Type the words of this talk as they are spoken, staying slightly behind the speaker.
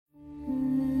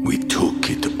We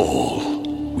took it all.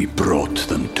 We brought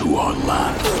them to our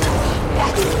land.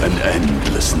 An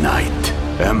endless night,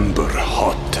 ember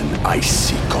hot and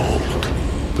icy cold.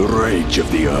 The rage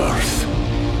of the earth.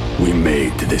 We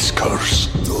made this curse.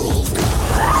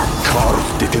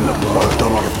 Carved it in the blood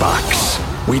on our backs.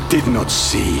 We did not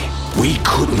see. We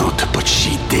could not, but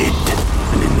she did.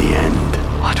 And in the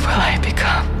end... What will I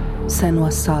become?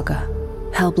 Senua's Saga.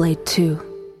 Hellblade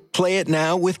 2. Play it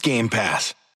now with Game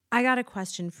Pass. I got a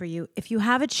question for you. If you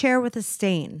have a chair with a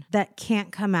stain that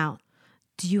can't come out,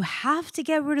 do you have to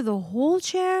get rid of the whole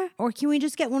chair? Or can we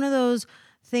just get one of those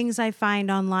things I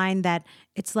find online that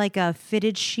it's like a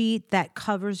fitted sheet that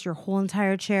covers your whole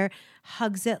entire chair,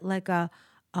 hugs it like a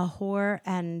whore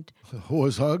and... A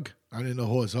horse hug? I didn't know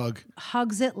horse hug.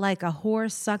 Hugs it like a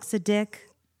horse sucks a dick.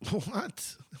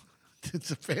 What?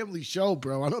 It's a family show,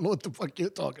 bro. I don't know what the fuck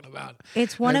you're talking about.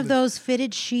 It's one of those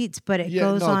fitted sheets, but it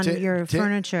goes on your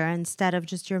furniture instead of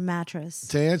just your mattress.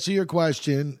 To answer your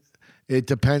question, it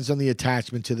depends on the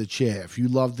attachment to the chair. If you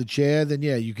love the chair, then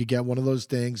yeah, you could get one of those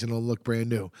things and it'll look brand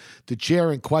new. The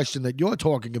chair in question that you're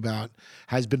talking about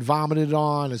has been vomited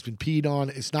on, has been peed on.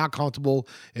 It's not comfortable.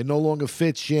 It no longer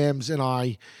fits Shams and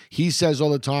I. He says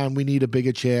all the time we need a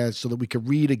bigger chair so that we can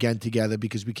read again together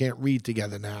because we can't read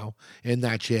together now in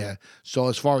that chair. So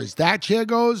as far as that chair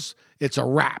goes, it's a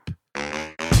wrap.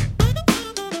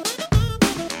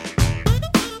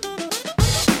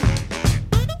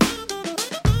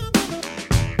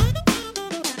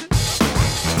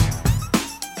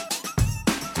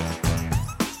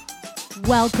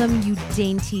 Welcome, you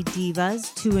dainty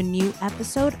divas, to a new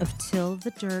episode of Till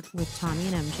the Dirt with Tommy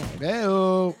and MJ.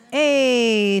 Hey-o.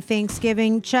 Hey,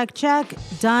 Thanksgiving, check,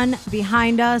 done,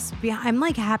 behind us. I'm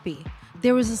like happy.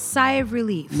 There was a sigh of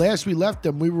relief. Last we left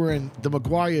them, we were in the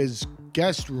McGuire's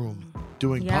guest room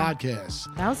doing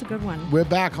podcasts. That was a good one. We're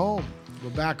back home.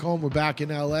 We're back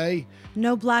in L.A.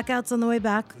 No blackouts on the way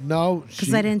back? No.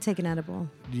 Because I didn't take an edible.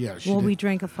 Yeah, we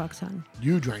drank a fuck ton.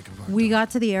 You drank a fuck ton. We got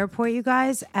to the airport, you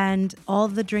guys, and all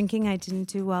the drinking I didn't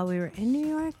do while we were in New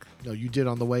York. No, you did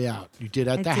on the way out. You did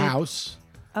at the house.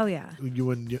 Oh, yeah. You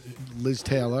and Liz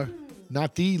Taylor.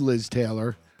 Not the Liz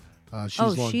Taylor.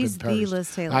 She's the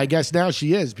Liz Taylor. I guess now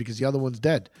she is because the other one's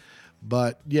dead.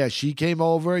 But, yeah, she came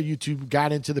over. You two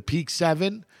got into the Peak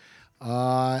 7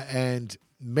 and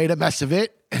made a mess of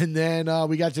it. And then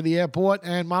we got to the airport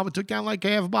and Mama took down like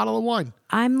half a bottle of wine.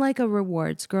 I'm like a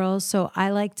rewards girl. So I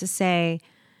like to say,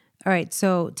 all right,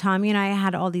 so Tommy and I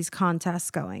had all these contests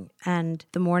going. And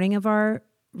the morning of our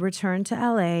return to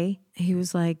LA, he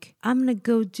was like, I'm going to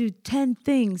go do 10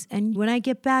 things. And when I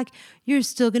get back, you're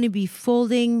still going to be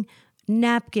folding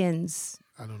napkins.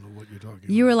 I don't know what you're talking about.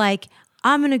 You were like,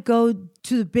 I'm going to go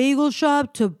to the bagel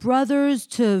shop, to Brothers,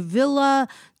 to Villa,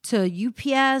 to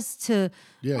UPS, to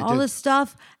all this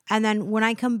stuff. And then when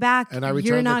I come back,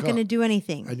 you're not going to do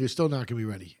anything. And you're still not going to be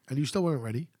ready. And you still weren't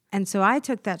ready. And so I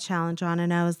took that challenge on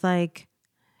and I was like,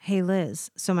 hey, Liz.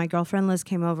 So my girlfriend Liz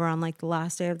came over on like the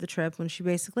last day of the trip when she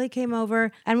basically came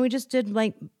over and we just did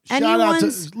like shout out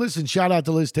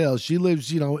to Liz Taylor. She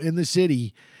lives, in the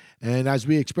city. And as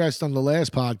we expressed on the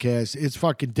last podcast, it's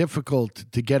fucking difficult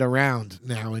to get around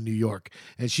now in New York.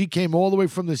 And she came all the way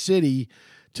from the city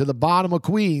to the bottom of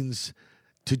Queens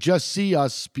to just see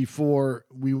us before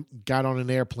we got on an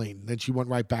airplane. Then she went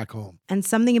right back home. And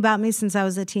something about me since I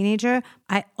was a teenager,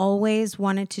 I always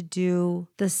wanted to do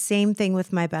the same thing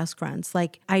with my best friends.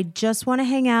 Like, I just want to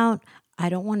hang out. I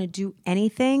don't want to do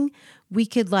anything. We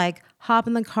could like hop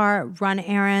in the car, run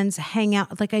errands, hang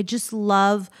out. Like, I just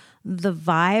love the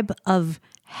vibe of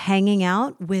hanging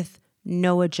out with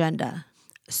no agenda.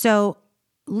 So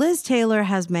Liz Taylor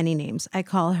has many names. I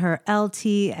call her LT,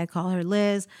 I call her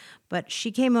Liz, but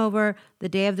she came over the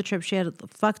day of the trip. She had a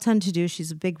fuck ton to do.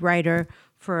 She's a big writer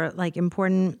for like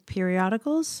important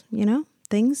periodicals,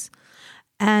 things.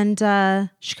 And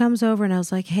she comes over and I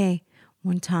was like, hey,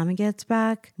 when Tommy gets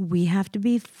back, we have to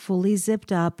be fully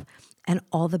zipped up and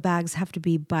all the bags have to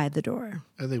be by the door.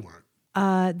 And they weren't.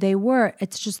 They were.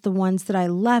 It's just the ones that I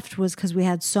left was because we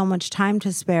had so much time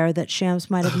to spare that Shams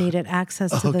might have needed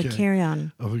access to the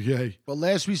carry-on. Okay. Well,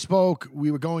 last we spoke,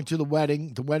 we were going to the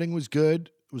wedding. The wedding was good.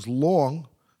 It was long.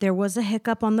 There was a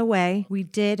hiccup on the way. We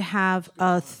did have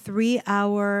a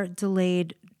 3-hour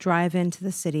delayed drive into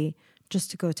the city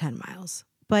just to go 10 miles.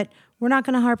 But we're not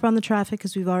going to harp on the traffic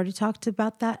because we've already talked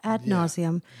about that ad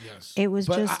nauseum. Yes. It was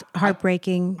just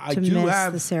heartbreaking to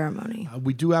miss the ceremony.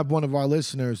 We do have one of our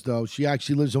listeners, though. She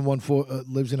actually lives in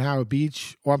lives in Howard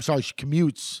Beach. Or I'm sorry, she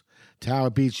commutes Tower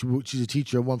Beach. She's a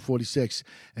teacher at 146,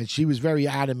 and she was very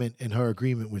adamant in her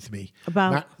agreement with me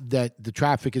About? that the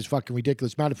traffic is fucking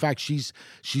ridiculous. Matter of fact, she's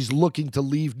looking to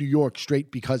leave New York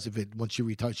straight because of it. Once she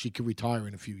retires, she could retire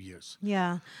in a few years.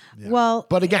 Yeah. Well,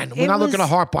 But again, we're not looking to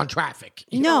harp on traffic.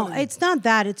 You know No, what I mean? it's not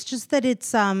that. It's just that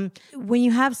it's when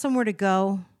you have somewhere to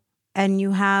go and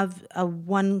you have a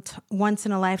once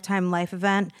in a lifetime life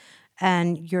event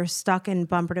and you're stuck in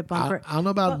bumper to bumper. I don't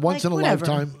know about But, once in a whatever.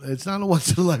 lifetime. It's not a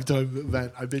once in a lifetime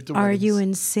event. I've been to Are weddings. you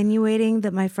insinuating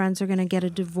that my friends are going to get a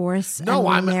divorce? No,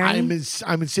 and remarry?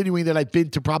 I'm insinuating that I've been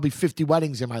to probably 50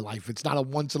 weddings in my life. It's not a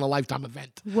once in a lifetime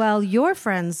event. Well, your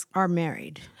friends are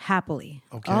married happily.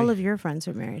 Okay. All of your friends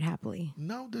are married happily.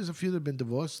 No, there's a few that have been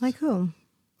divorced. Like who?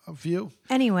 A few.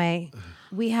 Anyway,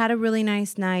 we had a really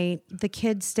nice night. The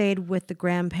kids stayed with the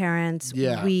grandparents.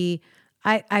 Yeah.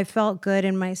 I felt good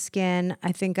in my skin.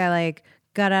 I think I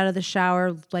got out of the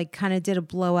shower, kind of did a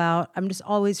blowout. I'm just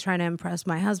always trying to impress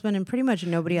my husband and pretty much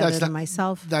nobody other than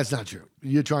myself. That's not true.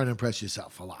 You're trying to impress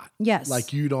yourself a lot. Yes.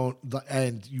 Like you don't,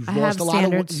 and you've I lost have a lot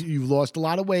standards. of you've lost a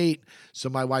lot of weight. So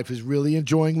my wife is really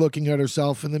enjoying looking at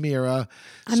herself in the mirror.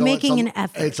 I'm So making it's an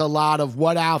effort. It's a lot of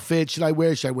what outfit should I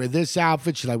wear? Should I wear this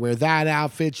outfit? Should I wear that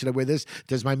outfit? Should I wear this?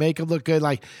 Does my makeup look good?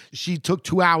 Like she took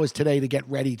 2 hours today to get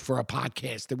ready for a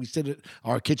podcast that we sit at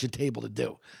our kitchen table to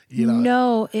do. You know.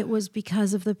 No, it was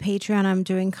because of the Patreon. I'm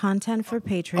doing content for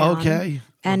Patreon. Okay.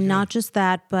 And not just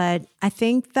that, but I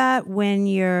think that when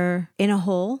you're in a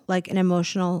hole, like an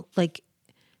emotional,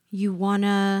 you want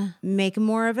to make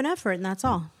more of an effort, and that's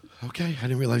all. Okay. I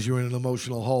didn't realize you were in an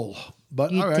emotional hole.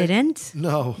 But You all right. didn't?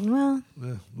 No. Well,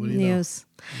 What do you know? news.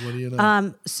 What do you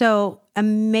know? So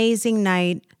amazing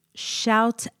night.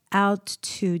 Shout out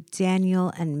to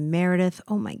Daniel and Meredith.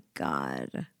 Oh my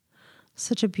God.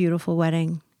 Such a beautiful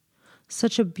wedding.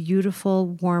 Such a beautiful,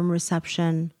 warm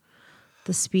reception.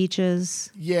 The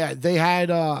speeches. Yeah, they had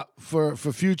for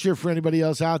future for anybody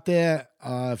else out there.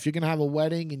 If you're gonna have a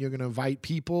wedding and you're gonna invite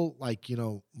people,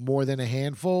 more than a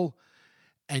handful,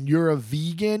 and you're a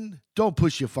vegan, don't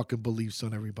push your fucking beliefs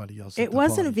on everybody else. at It the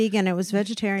wasn't party. vegan. It was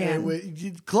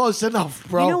vegetarian. Close enough,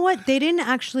 bro. You know what? They didn't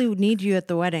actually need you at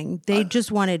the wedding. They just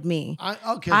wanted me.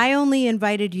 Okay. I only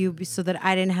invited you so that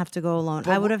I didn't have to go alone.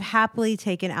 I would have happily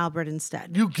taken Albert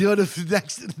instead. You good if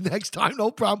next time, no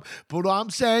problem. But all I'm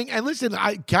saying, and listen,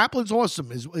 Kaplan's awesome.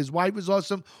 His wife is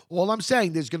awesome. All I'm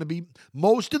saying, there's going to be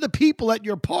most of the people at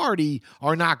your party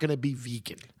are not going to be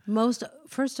vegan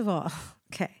First of all,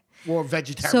 okay. or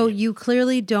vegetarian. So you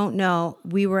clearly don't know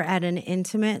we were at an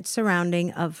intimate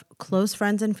surrounding of close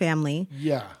friends and family.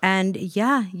 Yeah. And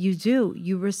yeah, you do.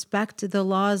 You respect the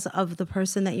laws of the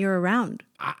person that you're around.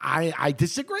 I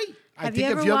disagree. I Have you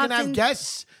think ever if you're going to walked have in-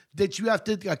 guests, that you have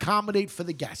to accommodate for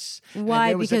the guests. And Why?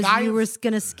 there was a Because guy you in- were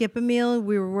going to skip a meal.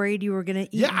 We were worried you were going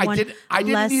to eat. Yeah, I didn't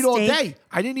less eat all steak. day.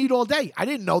 I didn't eat all day. I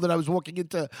didn't know that I was walking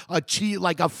into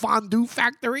a fondue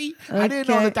factory. I didn't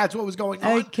know Okay. that that's what was going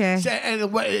on. Okay.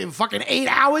 And fucking 8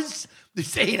 hours.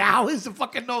 This 8 hours of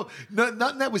fucking nothing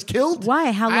that was killed.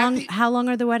 Why? How I have long? to- How long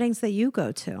are the weddings that you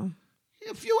go to?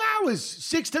 A few hours,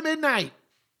 6 to midnight.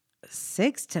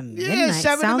 6 to midnight.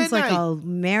 7 to Sounds like midnight. a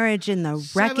marriage in the 7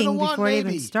 to wrecking 1, before it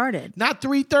maybe. even started. Not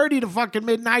 3:30 to fucking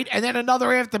midnight, and then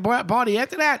another after party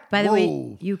after that. By the Whoa.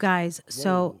 way, you guys,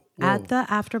 so Whoa. at the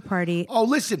after party, Oh,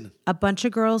 listen. a bunch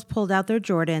of girls pulled out their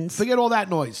Jordans. Forget all that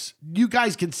noise. You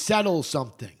guys can settle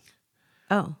something.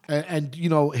 Oh, And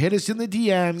hit us in the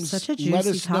DMs. Such a Let juicy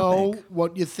us know topic.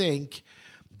 what you think.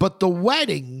 But the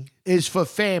wedding is for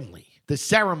family. The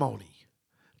ceremony.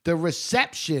 The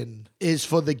reception is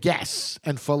for the guests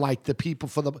and for the people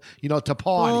for the to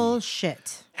party.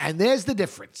 bullshit. And there's the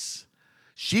difference.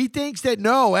 She thinks that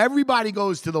no, everybody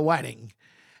goes to the wedding.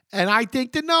 And I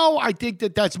think that no, I think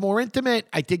that that's more intimate.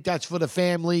 I think that's for the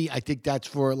family. I think that's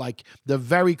for the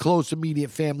very close,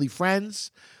 immediate family,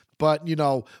 friends. But,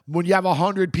 when you have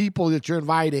 100 people that you're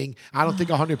inviting, I don't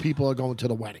think 100 people are going to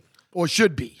the wedding or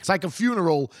should be. It's like a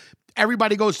funeral.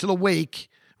 Everybody goes to the wake,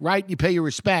 right? You pay your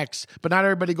respects, but not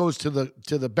everybody goes to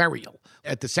the burial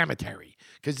at the cemetery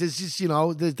because this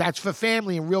is, that's for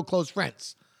family and real close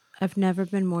friends. I've never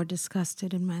been more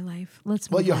disgusted in my life.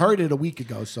 Let's move Well, you on. heard it a week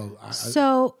ago, so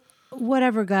So,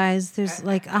 whatever, guys. There's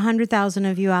 100,000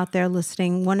 of you out there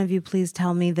listening. One of you, please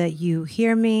tell me that you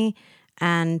hear me,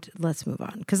 and let's move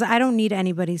on. Because I don't need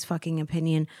anybody's fucking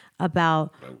opinion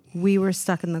about we were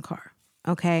stuck in the car.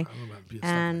 Okay, being stuck in the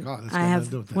and car. That's I got nothing have to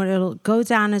do with that. what it'll go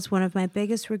down as one of my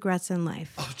biggest regrets in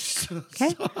life.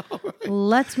 Okay,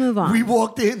 let's move on. we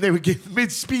walked in, they were giving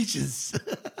mid speeches.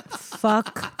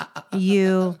 Fuck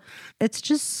you. It's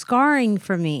just scarring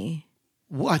for me.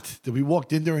 What? Did we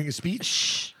walked in during a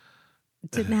speech? It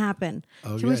didn't happen.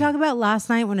 Can we Okay. talk about last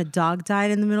night when a dog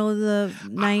died in the middle of the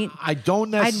night? I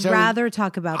don't I'd necessarily. rather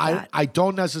talk about that. I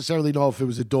don't necessarily know if it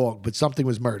was a dog, but something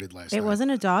was murdered last night. It wasn't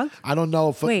a dog? I don't know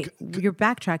if. Wait, you're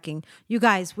backtracking. You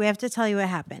guys, we have to tell you what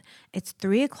happened. It's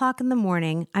 3:00 in the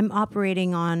morning. I'm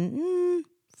operating on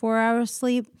 4 hours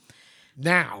sleep.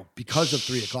 Now, because of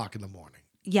 3:00 in the morning.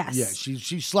 Yes. Yeah,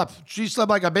 she slept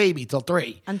like a baby till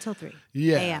 3. Until 3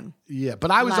 Yeah, a.m. yeah.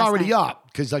 But I was Last already night.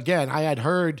 up because again, I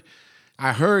heard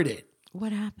it.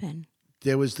 What happened?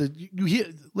 There was you hear.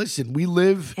 Listen, we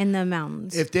live. In the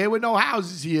mountains. If there were no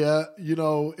houses here,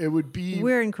 it would be.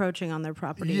 We're encroaching on their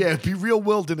property. Yeah, it'd be real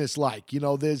wilderness like.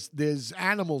 There's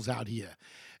animals out here.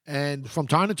 And from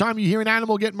time to time you hear an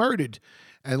animal get murdered.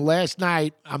 And last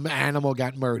night an animal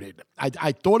got murdered.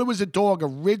 I thought it was a dog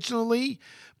originally,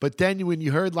 but then when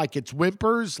you heard like its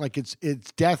whimpers, like its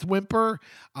death whimper,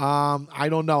 I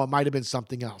don't know. It might have been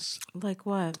something else. Like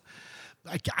what?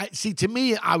 See, to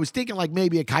me, I was thinking like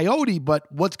maybe a coyote, but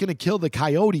what's going to kill the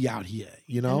coyote out here,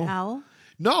 An owl?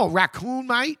 No, raccoon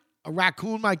might. A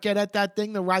raccoon might get at that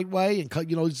thing the right way, and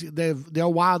they're a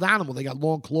wild animal. They got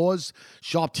long claws,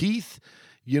 sharp teeth,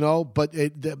 But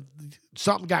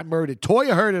something got murdered.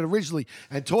 Toya heard it originally,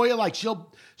 and Toya like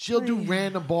she'll do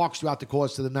random barks throughout the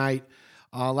course of the night.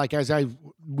 Like as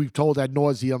we've told ad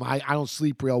nauseum, I don't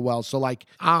sleep real well, so like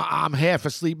I'm half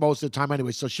asleep most of the time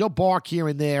anyway. So she'll bark here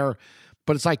and there.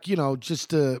 But it's like, just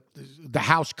the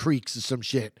house creaks or some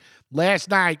shit. Last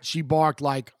night, she barked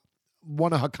like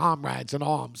one of her comrades in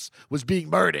arms was being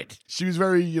murdered. She was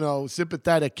very,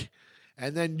 sympathetic.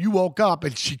 And then you woke up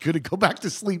and she couldn't go back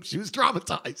to sleep. She was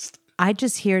traumatized. I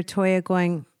just hear Toya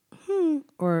going,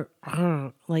 or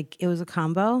like it was a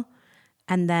combo.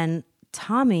 And then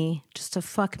Tommy, just to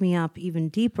fuck me up even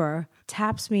deeper,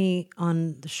 taps me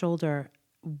on the shoulder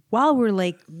while we're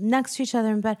like next to each other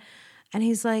in bed. And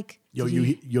he's like, you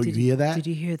hear that? Did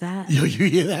you hear that? You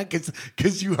hear that?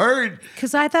 Because you heard.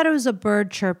 Because I thought it was a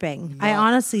bird chirping. No. I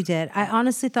honestly did. I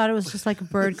honestly thought it was just like a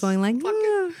bird going like.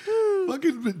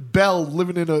 Fucking Belle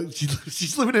living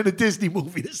she's living in a Disney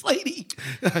movie. This lady.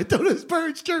 I thought it was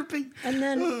birds chirping. And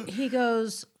then he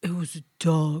goes, it was a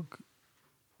dog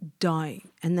dying.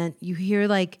 And then you hear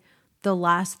like the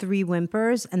last 3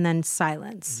 whimpers and then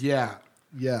silence. Yeah.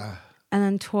 And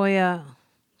then Toya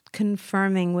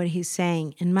confirming what he's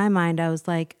saying. In my mind, I was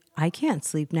like, I can't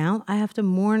sleep now. I have to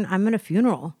mourn. I'm at a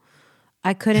funeral.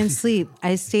 I couldn't sleep.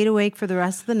 I stayed awake for the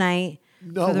rest of the night,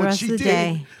 for the rest of the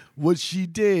day. What she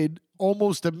did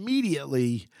almost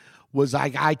immediately was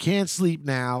like, I can't sleep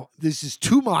now. This is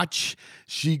too much.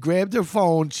 She grabbed her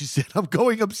phone. She said, I'm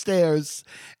going upstairs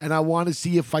and I want to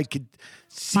see if I could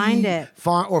find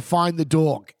the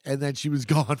dog. And then she was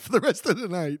gone for the rest of the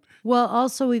night. Well,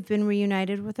 also, we've been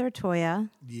reunited with our Toya.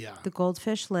 Yeah. The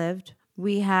goldfish lived.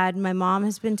 My mom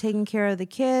has been taking care of the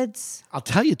kids. I'll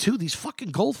tell you, too, these fucking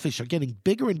goldfish are getting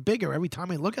bigger and bigger every time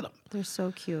I look at them. They're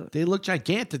so cute. They look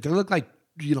gigantic. They look like,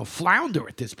 flounder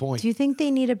at this point. Do you think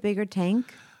they need a bigger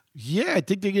tank? Yeah, I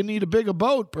think they're going to need a bigger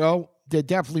boat, bro. They're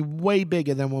definitely way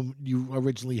bigger than when you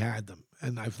originally had them.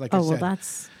 And I said... well,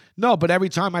 that's... No, but every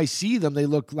time I see them, they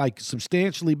look like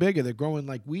substantially bigger. They're growing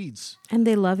like weeds. And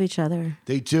they love each other.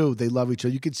 They do. They love each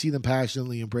other. You can see them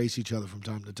passionately embrace each other from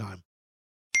time to time.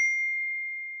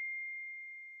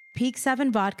 Peak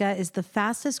 7 Vodka is the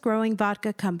fastest growing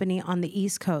vodka company on the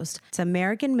East Coast. It's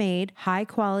American made, high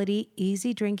quality,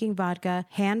 easy drinking vodka,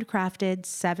 handcrafted,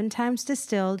 7 times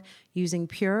distilled, using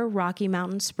pure Rocky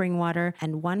Mountain spring water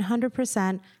and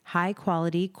 100% high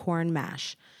quality corn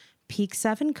mash. Peak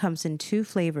 7 comes in 2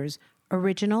 flavors,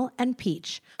 original and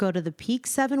peach. Go to the Peak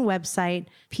 7 website,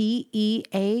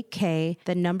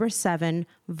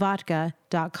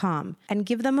 PEAK7vodka.com, and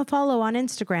give them a follow on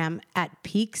Instagram at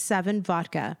Peak 7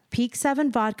 Vodka. Peak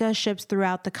 7 Vodka ships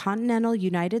throughout the continental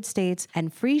United States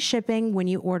and free shipping when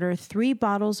you order 3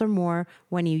 bottles or more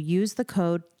when you use the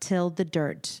code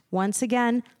TILLTHEDIRT. Once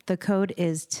again, the code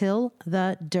is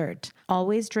TILLTHEDIRT.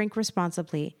 Always drink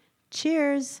responsibly.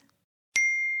 Cheers.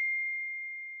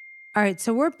 All right,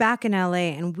 so we're back in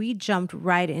LA and we jumped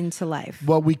right into life.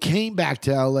 Well, we came back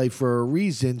to LA for a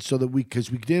reason,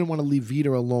 because we didn't want to leave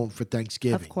Vita alone for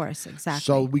Thanksgiving. Of course, exactly.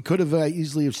 So we could have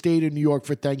easily have stayed in New York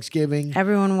for Thanksgiving.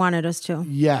 Everyone wanted us to.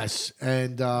 Yes,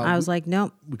 and I was like,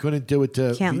 nope. We couldn't do it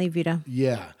to... Can't leave Vita.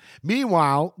 Yeah.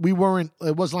 Meanwhile, it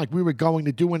wasn't like we were going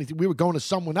to do anything. We were going to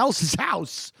someone else's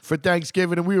house for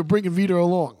Thanksgiving, and we were bringing Vita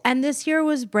along. And this year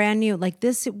was brand new. Like,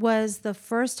 this was the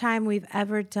first time we've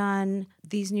ever done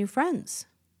these new friends.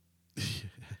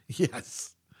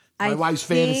 Yes. My wife's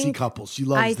fantasy couple. She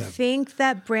loves them. I think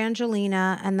that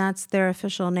Brangelina, and that's their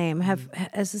official name.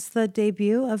 Is this the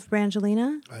debut of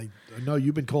Brangelina? I know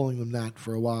you've been calling them that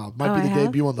for a while. Might be the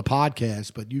debut on the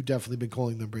podcast, but you've definitely been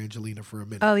calling them Brangelina for a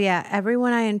minute. Oh, yeah.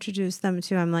 Everyone I introduce them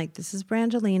to, I'm like, this is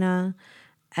Brangelina.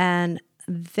 And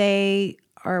they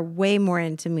are way more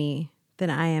into me than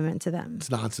I am into them.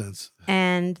 It's nonsense.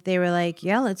 And they were like,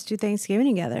 yeah, let's do Thanksgiving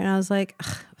together. And I was like,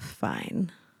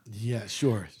 fine. Yeah,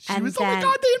 sure. She And was, oh my then-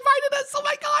 God, they invited us. Oh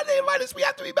my God, they invited us. We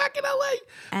have to be back in LA.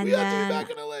 And We have to then- be back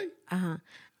in LA.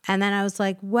 And then I was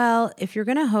like, well, if you're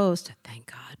going to host, thank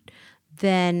God,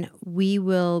 then we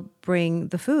will bring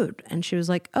the food. And she was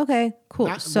like, okay, cool.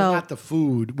 Not the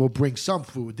food. We'll bring some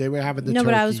food. They were having the no,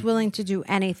 turkey. but I was willing to do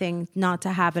anything not to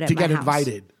have it at To my get house.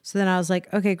 invited. So then I was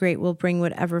like, okay, great. We'll bring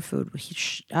whatever food.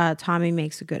 Tommy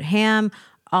makes a good ham.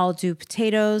 I'll do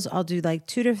potatoes. I'll do like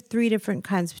 2 to 3 different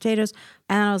kinds of potatoes.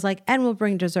 And I was like, and we'll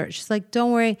bring dessert. She's like,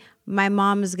 don't worry. My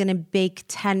mom is going to bake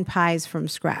 10 pies from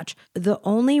scratch. The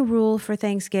only rule for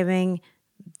Thanksgiving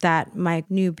that my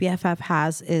new BFF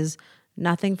has is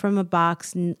nothing from a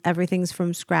box. Everything's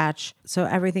from scratch. So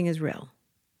everything is real.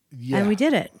 Yeah. And we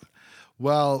did it.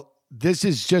 Well, this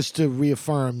is just to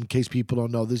reaffirm, in case people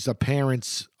don't know, this is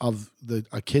parents of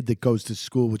a kid that goes to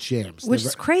school with Shams. Which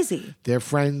is crazy. They're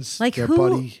friends. Like their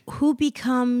buddy. who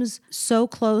becomes so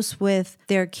close with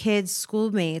their kids'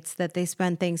 schoolmates that they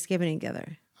spend Thanksgiving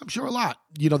together? I'm sure a lot.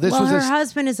 You know, this Well, was her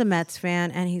husband is a Mets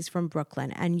fan and he's from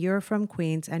Brooklyn, and you're from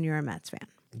Queens and you're a Mets fan.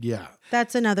 yeah.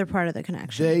 That's another part of the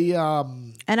connection. They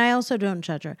And I also don't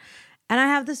judge her. And I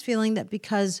have this feeling that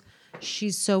because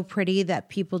she's so pretty that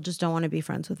people just don't want to be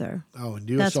friends with her. oh, and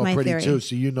you're That's so my pretty theory. too,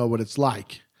 so you know what it's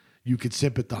like. You could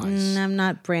sympathize. I'm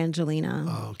not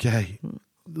Brangelina. Okay.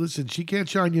 Listen, she can't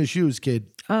shine your shoes, kid.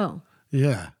 Oh.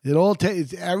 Yeah. It all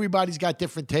tastes. Everybody's got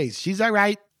different tastes. She's all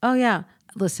right. Oh, yeah.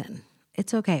 Listen,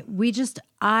 it's okay.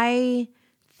 I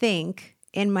think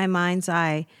in my mind's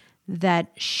eye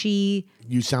that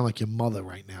You sound like your mother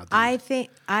right now. Dude.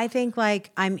 I think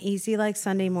like I'm easy like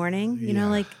Sunday morning, you know,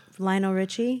 like Lionel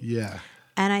Richie. Yeah.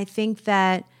 And I think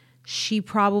that she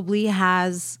probably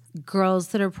has girls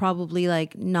that are probably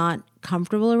like not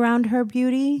comfortable around her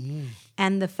beauty.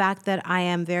 And the fact that I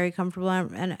am very comfortable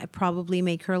and I probably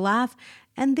make her laugh.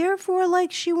 And therefore,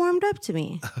 like, she warmed up to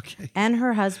me. Okay. And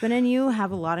her husband and you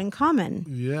have a lot in common.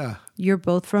 Yeah. You're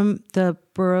both from the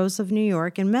boroughs of New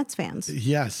York and Mets fans.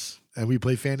 Yes. And we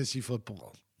play fantasy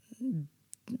football.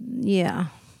 Yeah.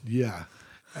 Yeah.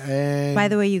 And By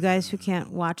the way, you guys who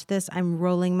can't watch this, I'm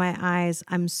rolling my eyes.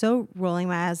 I'm so rolling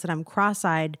my eyes that I'm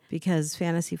cross-eyed because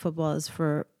fantasy football is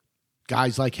for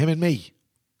guys like him and me.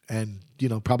 And, you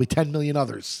know, probably 10 million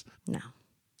others. no.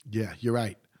 Yeah, you're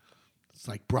right. It's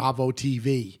like Bravo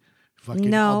TV. Fucking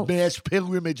No. a mass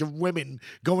pilgrimage of women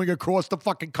going across the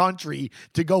fucking country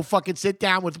to go fucking sit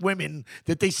down with women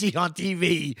that they see on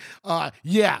TV.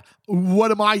 Yeah,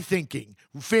 what am I thinking?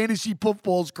 Fantasy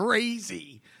football's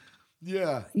crazy.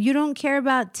 Yeah. You don't care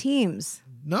about teams.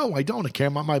 No, I don't. I care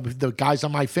about the guys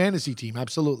on my fantasy team.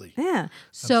 Absolutely. Yeah.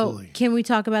 So Absolutely. can we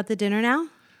talk about the dinner now?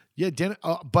 Yeah, dinner.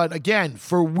 But again,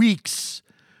 for weeks,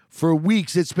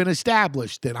 it's been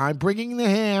established that I'm bringing the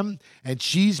ham and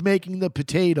she's making the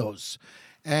potatoes.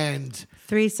 And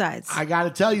 3 sides. I got to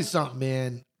tell you something,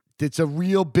 man. It's a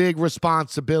real big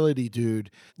responsibility, dude.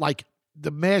 Like,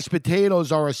 the mashed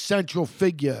potatoes are a central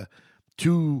figure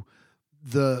to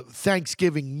the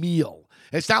Thanksgiving meal.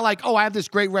 It's not like, oh, I have this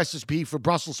great recipe for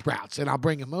Brussels sprouts and I'll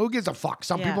bring them. Who gives a fuck?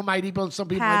 Some Yeah. people might eat them, some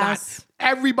people Pass. might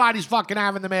not. Everybody's fucking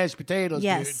having the mashed potatoes,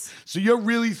 Yes. dude. So you're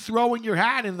really throwing your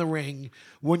hat in the ring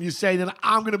when you say that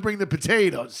I'm going to bring the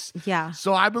potatoes. Yeah.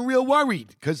 So I've been real worried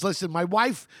because, listen, my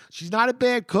wife, she's not a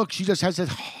bad cook. She just has a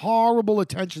horrible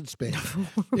attention span.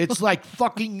 It's like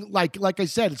fucking, like I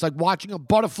said, it's like watching a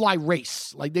butterfly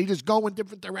race. Like they just go in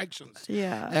different directions.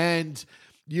 Yeah. And,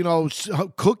 you know,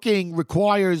 cooking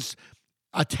requires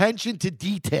attention to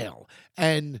detail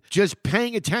and just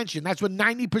paying attention. That's what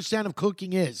 90% of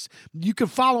cooking is. You can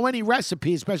follow any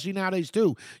recipe, especially nowadays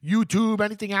too. YouTube,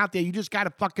 anything out there. You just got to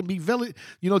fucking be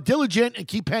diligent and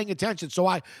keep paying attention.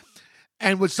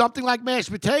 And with something like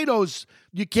mashed potatoes,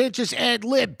 you can't just ad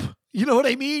lib. You know what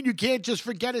I mean? You can't just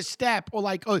forget a step or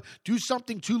do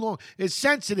something too long. It's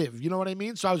sensitive. You know what I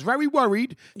mean? So I was very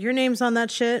worried. Your name's on that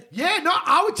shit? Yeah, no,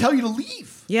 I would tell you to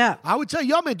leave. Yeah. I would tell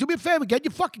you, yo, man, do me a favor. Get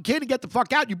your fucking kid and get the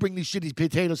fuck out. You bring these shitty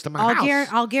potatoes to my house.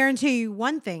 I'll guarantee you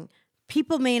one thing.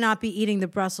 people may not be eating the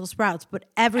Brussels sprouts, but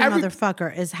every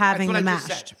motherfucker is having the That's what I mashed.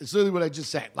 just said. It's literally what I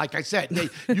just said. Like I said,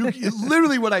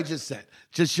 literally what I just said.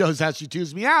 Just shows how she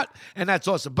tunes me out, and that's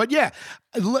awesome. But yeah,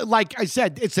 like I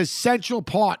said, it's an essential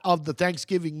part of the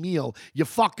Thanksgiving meal. You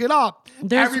fuck it up,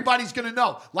 everybody's gonna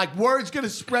know. Like word's gonna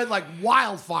spread like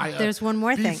wildfire. There's one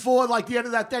more thing before like the end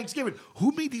of that Thanksgiving.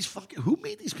 Who made these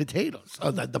potatoes?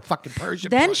 Oh, the fucking Persian.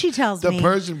 Then broad. she tells me the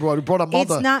Persian broad who brought a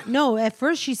mother. It's not. No, at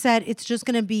first she said it's just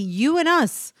gonna be you and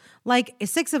us. Like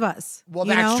 6 of us. Well,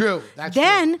 you that's know? true. That's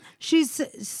then true. she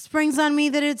springs on me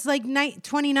that it's like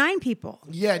 29 people.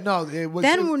 Yeah, no, it was.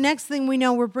 Then next thing we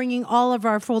know, we're bringing all of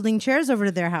our folding chairs over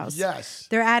to their house. Yes.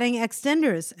 They're adding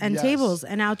extenders and Yes. tables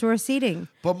and outdoor seating.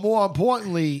 But more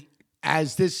importantly,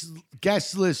 as this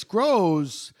guest list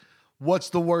grows,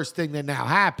 what's the worst thing that now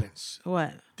happens?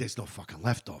 What? There's no fucking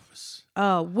leftovers.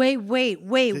 Oh, wait.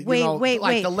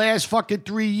 Like the last fucking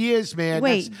 3 years, man.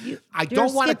 Wait, I you're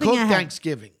don't want to skipping cook ahead.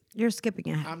 Thanksgiving. You're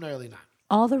skipping ahead. I'm really not.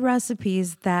 All the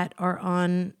recipes that are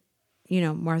on,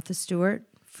 Martha Stewart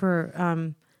for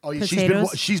Oh, yeah,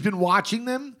 potatoes. she's been watching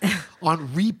them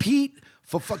on repeat.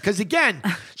 Because again,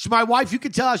 my wife, you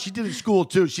can tell how she did in school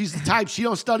too. She's the type, she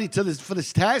don't study for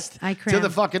this test I till the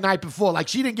cram. fucking night before. Like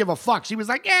she didn't give a fuck. She was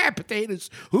like, yeah, potatoes.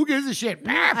 Who gives a shit?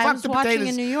 I Fuck was the watching potatoes.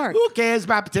 in New York. Who cares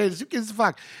about potatoes? Who gives a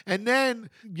fuck? And then,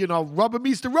 rubber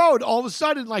meets the road. All of a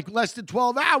sudden, like less than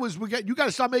 12 hours, you got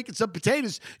to start making some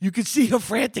potatoes. You can see her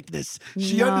franticness.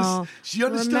 She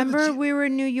understood. Remember we were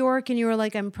in New York and you were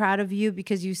like, I'm proud of you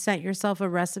because you sent yourself a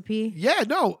recipe? Yeah,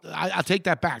 no, I'll take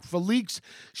that back. For leaks,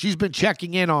 she's been checking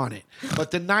in on it.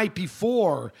 But the night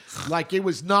before, like it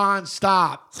was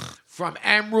nonstop from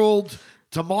Emerald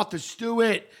to Martha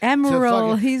Stewart.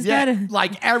 Emerald, he's got a...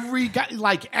 Like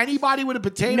anybody with a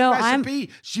potato recipe,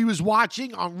 she was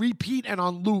watching on repeat and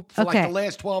on loop for like the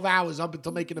last 12 hours up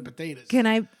until making the potatoes.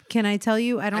 Can I tell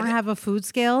you, I don't have a food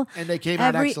scale. And they came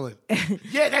out excellent.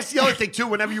 Yeah, that's the other thing too.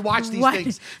 Whenever you watch these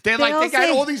things, they got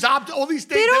all these things.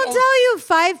 They don't tell you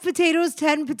 5 potatoes,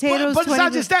 10 potatoes. But it's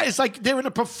not just that. It's like they're in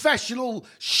a professional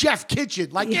chef kitchen.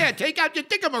 Like, take out your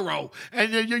diggamaro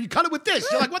and you cut it with this.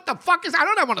 You're like, what the fuck is? I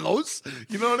don't have one of those.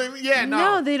 You know what I mean? Yeah, no.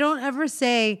 No, they don't ever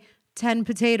say 10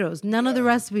 potatoes. None of the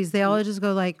recipes. They all just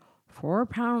go like 4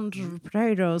 pounds of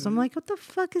potatoes. I'm like, what the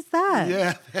fuck is that?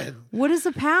 Yeah, man. What is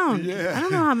a pound? Yeah. I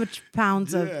don't know how much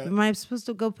pounds of. Am I supposed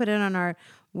to go put it on our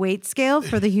weight scale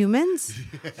for the humans?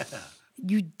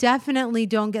 You definitely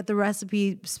don't get the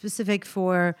recipe specific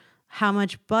for how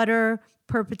much butter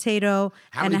per potato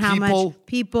and how much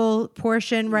people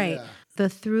portion. Right. Yeah. The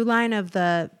through line of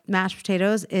the mashed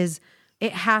potatoes is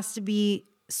it has to be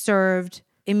served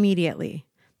immediately.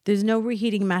 There's no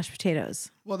reheating mashed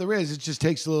potatoes. Well, there is. It just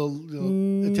takes a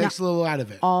little. It takes a little out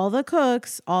of it. All the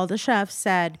cooks, all the chefs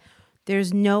said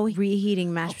there's no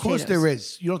reheating mashed potatoes. Of course there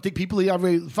is. You don't think people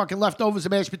eat fucking leftovers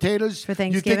of mashed potatoes? For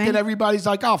Thanksgiving? You think that everybody's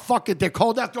like, oh, fuck it, they're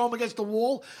cold, I throw them against the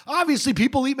wall? Obviously,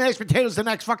 people eat mashed potatoes the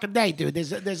next fucking day, dude.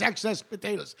 There's excess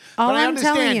potatoes. All but I I'm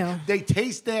understand telling you. they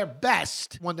taste their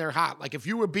best when they're hot. Like if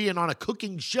you were being on a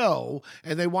cooking show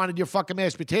and they wanted your fucking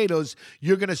mashed potatoes,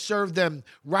 you're going to serve them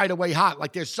right away hot.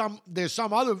 Like there's some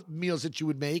other meals that you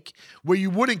would make where you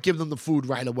wouldn't give them the food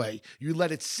right away. You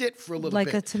let it sit for a little bit.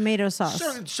 Like a tomato sauce.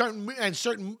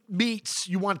 Certain meats,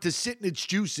 you want it to sit in its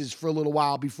juices for a little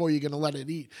while before you're going to let it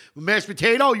eat. With mashed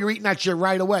potato, you're eating that shit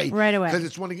right away. Right away.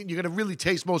 Because you're going to really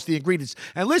taste most of the ingredients.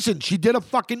 And listen, she did a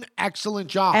fucking excellent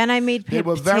job. And I made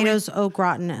potatoes au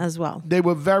gratin as well. They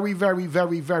were very, very,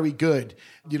 very, very good.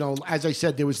 As I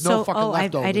said, there was no fucking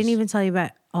leftovers. I didn't even tell you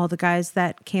about all the guys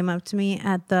that came up to me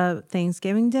at the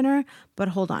Thanksgiving dinner. But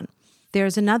hold on.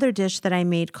 There's another dish that I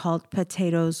made called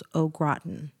potatoes au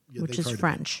gratin, which is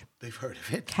French. They've heard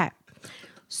of it. Okay.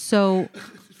 So,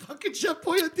 fucking Chef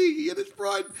Boyardee and his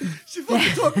bride. She's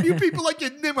fucking talking to you people like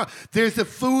you're nimmer. There's a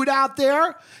food out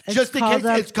there, just in case.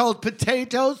 It's called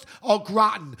potatoes au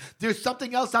gratin. There's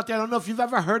something else out there. I don't know if you've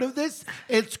ever heard of this.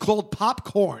 It's called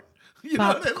popcorn.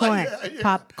 Popcorn.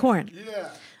 Popcorn. Yeah.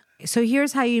 So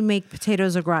here's how you make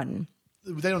potatoes au gratin.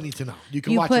 They don't need to know. You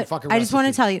can watch the fucking recipe. I just want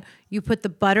to tell you, you put the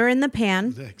butter in the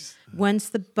pan. Thanks. Once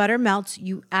the butter melts,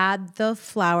 you add the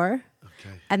flour.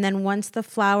 Okay. And then once the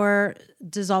flour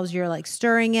dissolves, you're like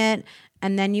stirring it.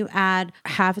 And then you add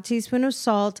half a teaspoon of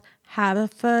salt,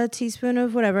 half a teaspoon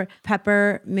of whatever,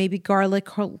 pepper, maybe garlic,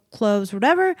 cloves,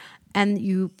 whatever. And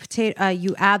you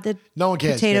add the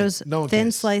potatoes,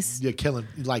 thin slice. You're killing.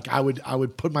 Like I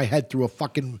would put my head through a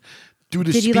fucking...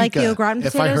 Did you like the au gratin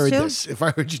potatoes if I heard too? this, if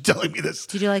I heard you telling me this.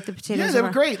 Did you like the potatoes? Yeah, they were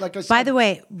great. Like I said. By the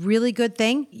way, really good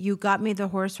thing. You got me the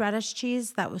horseradish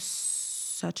cheese. That was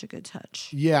such a good touch.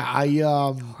 Yeah,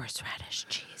 horseradish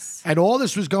cheese. And all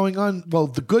this was going on. Well,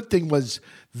 the good thing was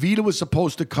Vita was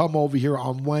supposed to come over here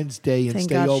on Wednesday and Thank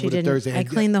stay God over she to didn't. Thursday. I And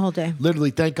cleaned the whole day.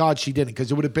 Literally, thank God she didn't,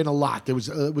 because it would have been a lot. It was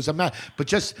a mess. But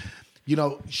just,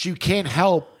 she can't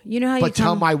help You know how you but tell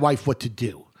tell- my wife what to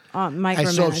do. And so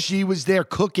Micromanage. if she was there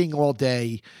cooking all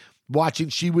day, watching,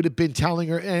 she would have been telling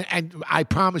her, and I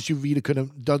promise you, Vita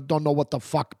don't know what the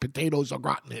fuck potatoes au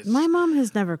gratin is. My mom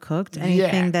has never cooked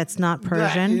anything that's not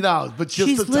Persian. But she'll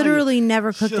she's still tell literally you,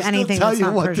 never cooked she'll still anything tell that's you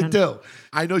not what Persian. to do.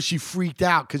 I know she freaked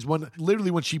out because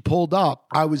when she pulled up,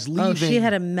 I was leaving. Oh, she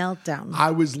had a meltdown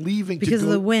I was leaving because to of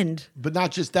go, the wind. But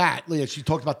not just that, Leah. She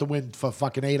talked about the wind for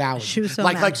fucking 8 hours. She was so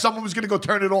like mad. someone was gonna go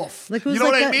turn it off. Like, it was you know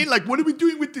like what I a- mean? Like, what are we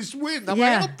doing with this wind? I'm Yeah.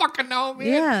 like, I don't fucking know, man.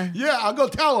 Yeah. Yeah, I'll go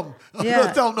tell him. I'll Yeah.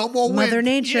 go tell him no more wind. Mother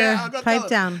Nature, Yeah, I'll go pipe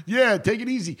tell him. down. Yeah, take it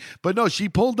easy. But no, she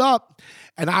pulled up,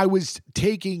 and I was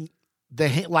taking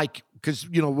because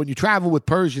when you travel with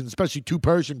Persians, especially 2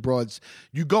 Persian broads,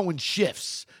 you go in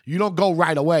shifts. You don't go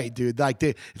right away, dude. Like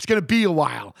it's gonna be a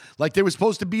while. Like they were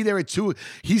supposed to be there at 2.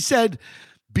 He said,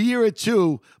 "Be here at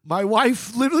 2." My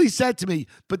wife literally said to me,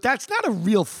 "But that's not a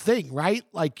real thing, right?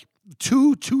 Like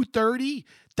 2:30."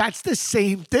 That's the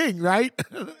same thing, right?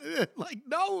 Like,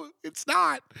 no, it's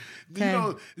not.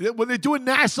 Okay. When they're doing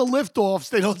NASA liftoffs,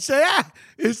 they don't say,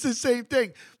 it's the same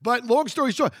thing. But long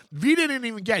story short, Vita didn't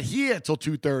even get here till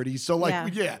 2:30. So,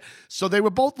 yeah. So they were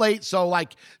both late. So,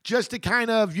 just to kind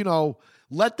of,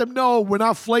 let them know we're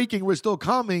not flaking, we're still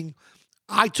coming,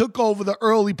 I took over the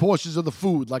early portions of the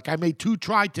food. Like, I made 2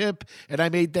 tri-tip and I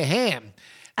made the ham.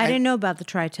 I didn't know about the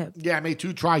tri-tip. Yeah, I made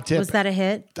 2 tri-tip. Was that a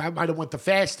hit? I might have went the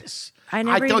fastest. I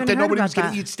never thought even that heard nobody about was going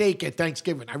that. to eat steak at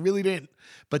Thanksgiving. I really didn't.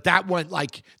 But that went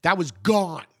that was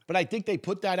gone. But I think they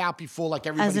put that out before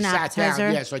everybody As an sat appetizer?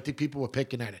 down. Yeah, so I think people were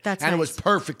picking at it. That's and nice. it was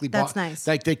perfectly That's bought. nice.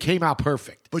 They came out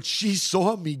perfect. But she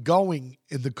saw me going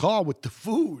in the car with the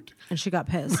food. And she got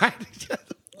pissed. Right?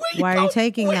 Why are you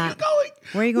taking Where that? Are you going?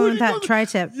 Where are you going with that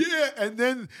tri-tip? Yeah, and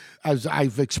then as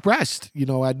I've expressed,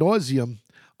 ad nauseum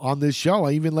on this show,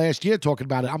 even last year talking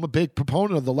about it, I'm a big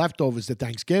proponent of the leftovers at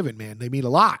Thanksgiving, man. They mean a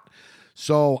lot.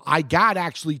 So I got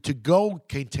actually to-go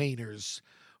containers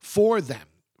for them,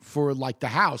 for the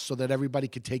house, so that everybody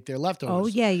could take their leftovers. Oh,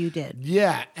 yeah, you did.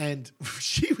 Yeah, and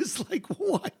she was like,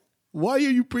 "What? Why are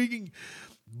you bringing?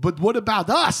 But what about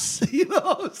us?"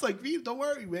 It's like, don't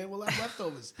worry, man. We'll have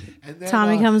leftovers. And then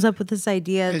Tommy comes up with this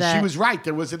idea and that she was right.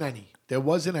 There wasn't any. There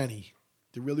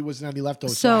really wasn't any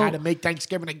leftovers. So So- I had to make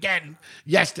Thanksgiving again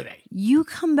yesterday. you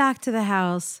come back to the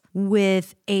house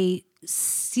with a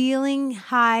ceiling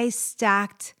high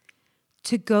stacked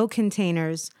to-go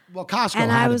containers. Well, Costco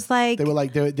And had I them. was like,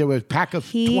 they were a pack of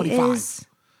He 25. is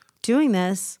doing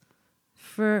this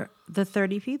for the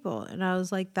 30 people. And I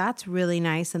was like, that's really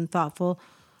nice and thoughtful.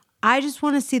 I just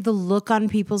want to see the look on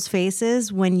people's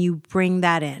faces when you bring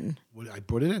that in. I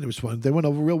brought it in. It was fun. They went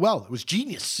over real well. It was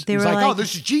genius. They it was were like, oh, like,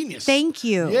 this is genius. "Thank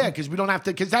you." Yeah, because we don't have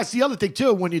to. Because that's the other thing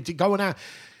too. When you're going out,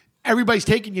 everybody's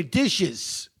taking your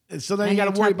dishes, and so then And you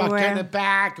got to your worry about Tupperware. getting it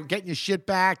back or getting your shit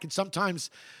back. And sometimes,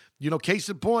 case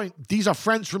in point, these are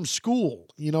friends from school.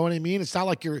 You know what I mean? It's not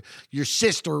like your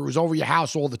sister who's over your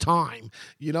house all the time.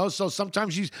 So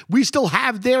sometimes we still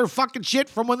have their fucking shit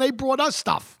from when they brought us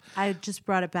stuff. I just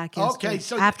brought it back yesterday. Okay,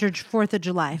 so- after 4th of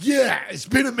July. Yeah, it's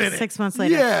been a minute. 6 months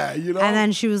later. Yeah, And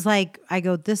then she was like, I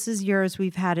go, this is yours.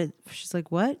 We've had it. She's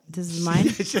like, what? This is mine?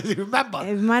 She doesn't remember.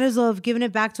 I might as well have given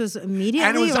it back to us immediately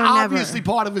And it was or obviously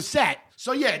never. part of a set.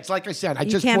 So yeah, it's like I said, I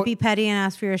You just can't bought- be petty and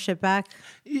ask for your shit back.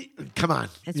 Come on.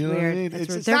 It's You know what I weird. mean? It's weird.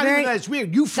 It's They're not even very- that it's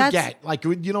weird. You That's-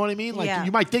 forget. You know what I mean? Yeah.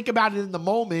 You might think about it in the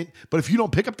moment, but if you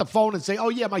don't pick up the phone and say, "Oh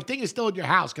yeah, my thing is still at your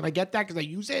house. Can I get that because I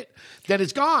use it?" Then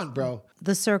it's gone, bro.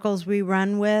 The circles we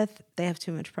run with, they have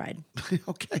too much pride.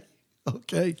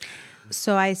 Okay.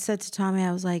 So I said to Tommy,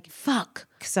 I was like, fuck,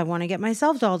 because I want to get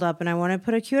myself dolled up and I want to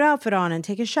put a cute outfit on and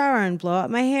take a shower and blow out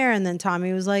my hair. And then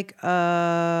Tommy was like,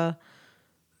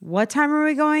 what time are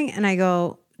we going? And I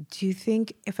go, do you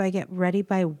think if I get ready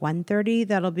by 1:30,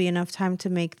 that'll be enough time to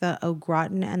make the au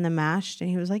gratin and the mashed? And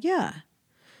he was like, yeah,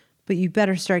 but you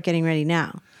better start getting ready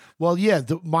now. Well, yeah.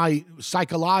 My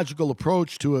psychological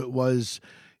approach to it was,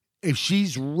 if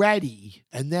she's ready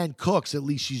and then cooks, at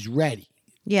least she's ready.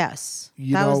 Yes,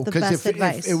 You that know, was the best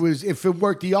advice. If it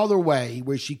worked the other way,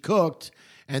 where she cooked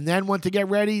and then went to get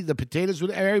ready, the potatoes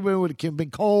everybody would have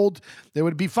been cold. There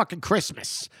would be fucking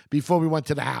Christmas before we went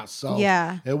to the house. So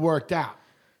Yeah. it worked out.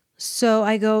 So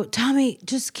I go, Tommy,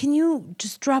 can you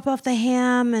drop off the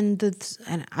ham and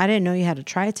I didn't know you had a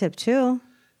tri-tip too.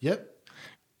 Yep.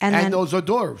 And then, those hors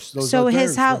d'oeuvres. So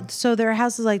his house, so their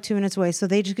house is like 2 minutes away. So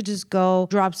they could just go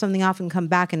drop something off and come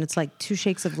back, and it's like 2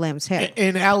 shakes of lamb's hair.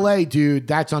 In LA, dude,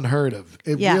 that's unheard of.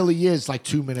 It Yeah. really is like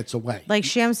 2 minutes away. Like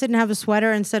Shams didn't have a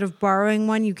sweater. Instead of borrowing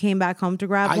one, you came back home to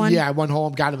grab one. Yeah, I went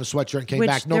home, got him a sweatshirt, and came Which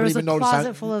back. there Nobody was even a noticed.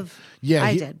 closet full of. Yeah,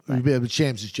 I did. But But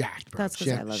Shams is jacked, bro. That's 'cause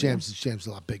I love Shams is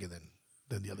a lot bigger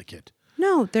than the other kid.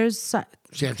 no, there's.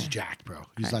 Shams is jacked, bro.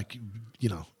 He's like,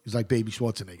 he's like baby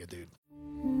Schwarzenegger, dude.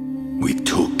 We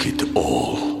took it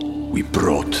all. We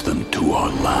brought them to our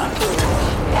land.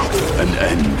 An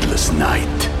endless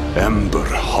night, ember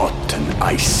hot and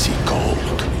icy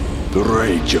cold. The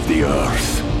rage of the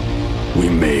earth. We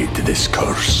made this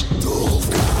curse.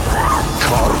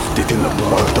 Carved it in the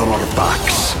blood on our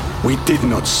backs. We did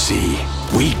not see.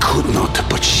 We could not,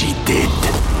 but she did.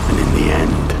 And in the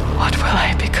end, What will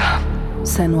I become?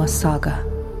 Senwa Saga.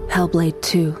 Hellblade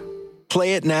 2.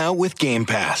 Play it now with Game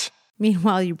Pass.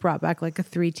 Meanwhile, you brought back like a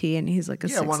 3T, and he's like a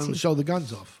 6T. Yeah, I wanted to show the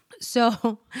guns off.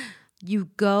 So you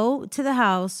go to the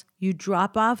house, you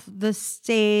drop off the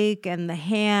steak and the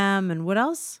ham and what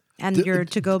else? And your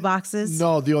to-go boxes?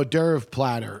 No, the hors d'oeuvre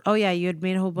platter. Oh, yeah, you had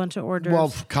made a whole bunch of orders. Well,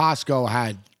 Costco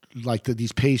had like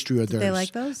these pastry hors d'oeuvres. they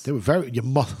like those? They were your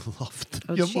mother loved them.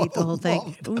 Oh, Your she ate the mother whole thing?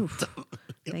 loved them. Oof.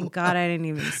 Thank God I didn't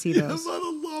even see Your those.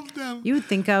 mother loved them. You would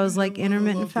think I was like Your mother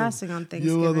intermittent loved them. fasting on Your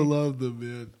Thanksgiving. mother loved them,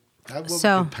 man. That woman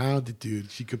So- could pound it,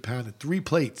 dude. She could pound it. 3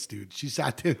 plates, dude. She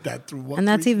sat there with that through one. And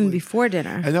that's 3 even plates. before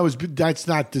dinner. And that's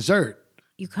not dessert.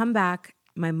 You come back,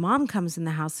 my mom comes in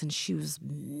the house and she was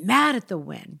mad at the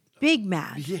wind. Big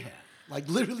mad. Yeah. Like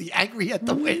literally angry at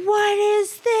the wind. What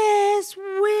is this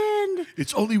wind?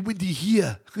 It's only windy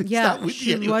here. It's Yeah. not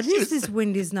windy anywhere. What is this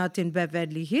wind is not in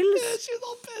Beverly Hills? Yeah, she's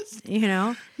all pissed. You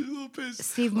know? She's all pissed.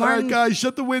 Steve All right, Martin- guys,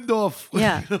 shut the wind off.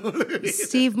 Yeah.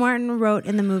 Steve Martin wrote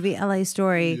in the movie LA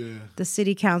Story, the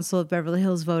city council of Beverly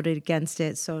Hills voted against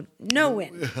it, so no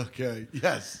win. Okay.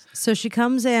 Yes. So she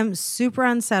comes in super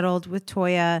unsettled with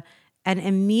Toya and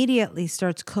immediately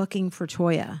starts cooking for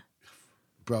Toya.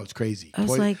 Bro, it's crazy. I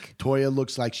was like- Toya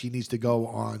looks like she needs to go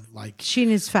on like She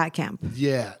needs fat camp.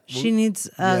 yeah. She needs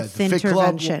Yeah, a the thin Fit Club,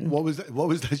 intervention. what was that? What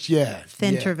was that? Yeah.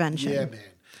 Thin yeah, intervention. Yeah, man.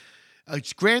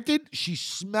 It's granted, she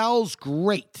smells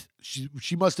great.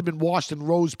 She must have been washed in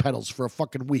rose petals for a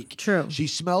fucking week. True. She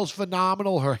smells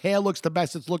phenomenal. Her hair looks the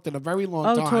best it's looked in a very long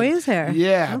Oh, time. Toya's hair.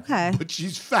 Yeah. Okay. But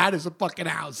she's fat as a fucking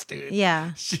house, dude.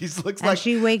 Yeah. She looks And like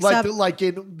she wakes like up- like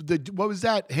in the what was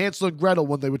that? Hansel and Gretel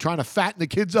when they were trying to fatten the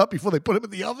kids up before they put them in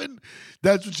the oven.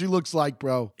 That's what she looks like,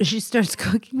 bro. She starts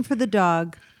cooking for the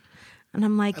dog. And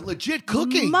I'm like, Legit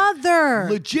cooking. Mother,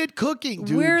 Legit cooking,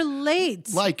 dude. we're late.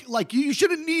 Like you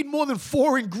shouldn't need more than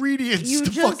 4 ingredients You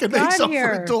to just fucking make got something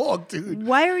for here. a dog, dude.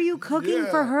 Why are you cooking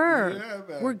for Yeah, her? yeah,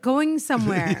 man. We're going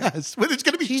somewhere. Yes, when it's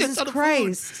gonna be Jesus shit ton of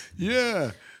Christ. food.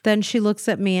 Yeah. Then she looks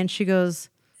at me and she goes,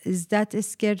 "Is that a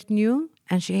scared new?"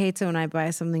 And she hates it when I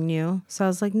buy something new. So I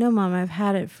was like, "No, Mom, I've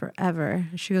had it forever."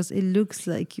 She goes, "It looks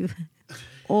like you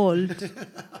old."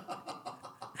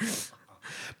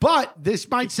 But this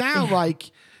might sound like,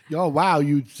 oh, wow,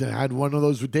 you had one of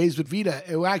those days with Vita.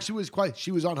 It actually was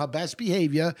she was on her best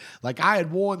behavior. Like I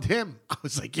had warned him. I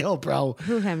was like, yo, bro.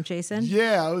 Who, him, Jason?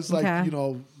 Yeah, I was like,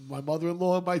 Okay. My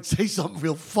mother-in-law might say something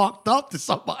real fucked up to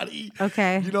somebody.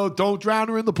 Okay. Don't drown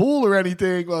her in the pool or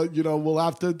anything. We'll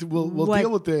have to, we'll What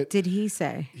deal with it. did he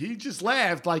say? He just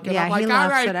laughed and Yeah, I'm like, he all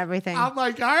laughs right. at everything. I'm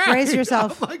like, all right. Brace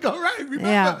yourself. I'm like, all right. Remember,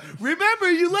 Yeah. remember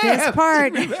you laughed. This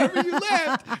part. Remember you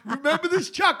laughed. Remember this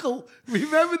chuckle.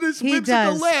 Remember this He whimsical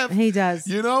does. laugh. He does.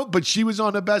 But she was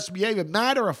on her best behavior.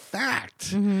 Matter of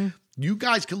fact, you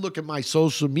guys can look at my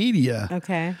social media.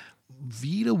 Okay.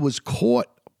 Vita was caught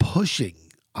pushing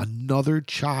another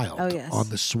child Oh, yes. on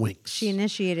the swings. She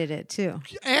initiated it too.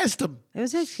 asked him. It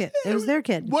was his kid. It was their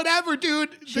kid. Whatever, dude.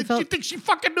 Did felt- you think she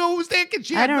fucking knew it was their kid?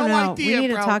 She I had don't no know. idea, We need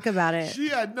to bro. talk about it. She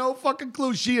had no fucking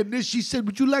clue. She said,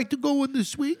 would you like to go on the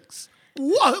swings?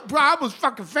 What? Bro, I was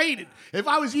fucking fainted. If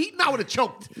I was eating, I would have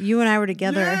choked. You and I were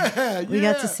together. Yeah, We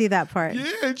got to yeah. see that part.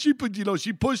 Yeah, and she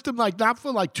pushed him like not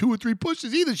for like 2 or 3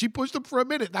 pushes either. She pushed him for a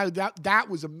minute. That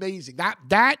was amazing.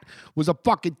 That was a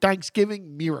fucking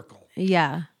Thanksgiving miracle.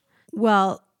 Yeah.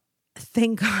 Well,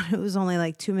 thank God it was only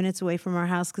like 2 minutes away from our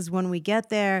house because when we get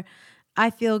there, I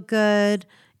feel good.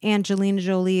 Angelina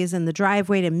Jolie is in the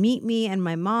driveway to meet me and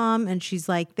my mom, and she's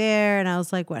like there. And I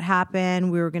was like, what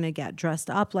happened? We were going to get dressed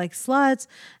up like sluts.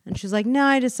 And she's like, no,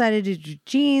 I decided to do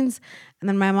jeans. And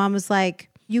then my mom was like,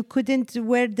 you couldn't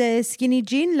wear the skinny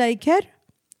jean like her?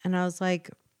 And I was like,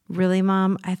 really,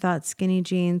 Mom? I thought skinny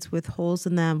jeans with holes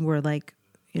in them were like,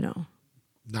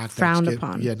 Not Frowned Thanksgiving-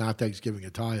 upon. Yeah, not Thanksgiving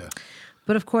attire.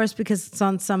 but of course, because it's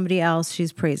on somebody else,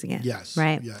 she's praising it. Yes.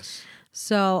 Right? Yes.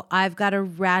 So I've got a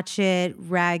ratchet,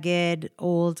 ragged,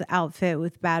 old outfit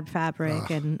with bad fabric,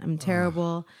 and I'm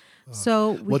terrible.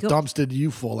 So we What go, dumpster do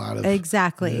you fall out of?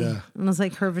 exactly. Yeah. And it was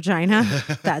like her vagina,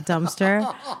 that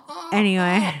dumpster.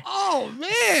 Anyway, Oh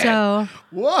man! so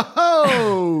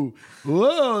Whoa,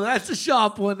 whoa, that's a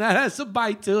sharp one. That has some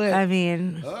bite to it. I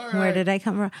mean, All where right. did I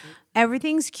come from?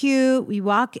 Everything's cute. We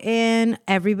walk in,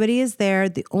 everybody is there.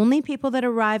 The only people that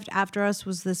arrived after us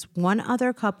was this one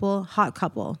other couple, hot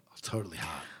couple. Totally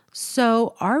hot.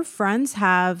 So our friends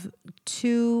have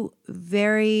two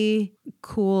very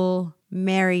cool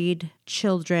married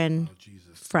children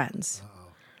friends.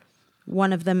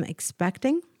 One of them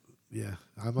expecting. Yeah,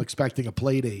 I'm expecting a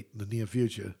play date in the near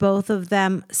future. Both of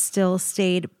them still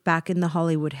stayed back in the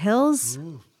Hollywood Hills.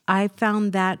 I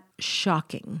found that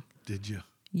shocking. Did you?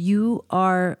 You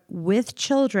are with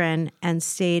children and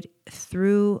stayed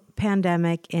through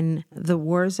pandemic in the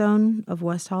war zone of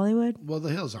West Hollywood? Well,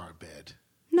 the hills aren't bad.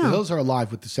 No. The hills are alive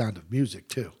with the sound of music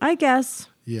too. I guess.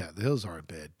 Yeah, the hills aren't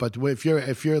bad. But if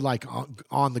you're like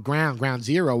on the ground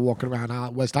zero, walking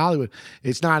around West Hollywood,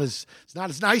 it's not as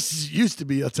nice as it used to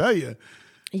be. I'll tell you.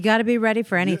 You got to be ready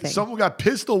for anything. Someone got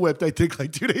pistol whipped, I think,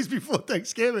 like 2 days before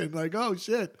Thanksgiving. Like, oh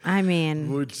shit! I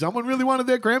mean, Someone really wanted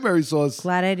their cranberry sauce.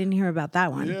 glad I didn't hear about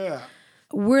that one. Yeah.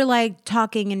 We're like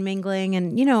talking and mingling,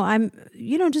 and I'm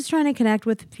just trying to connect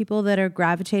with people that are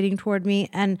gravitating toward me.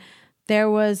 And there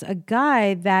was a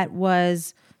guy that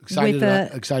was Excited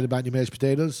with excited about your mashed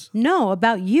potatoes?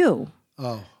 about you.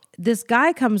 Oh. This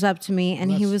guy comes up to me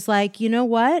and he was like, you know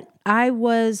what? I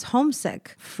was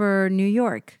homesick for New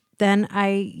York. Then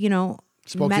I,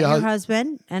 Spoke met to your your hus-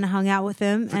 husband and hung out with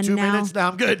him. For and 2 now, minutes, now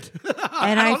I'm good.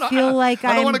 and I feel like I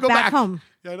don't I'm wanna go back home.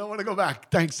 Yeah, I don't want to go back.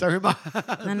 Thanks very much.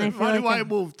 And I feel Why like why I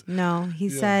moved. No, he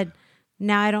said,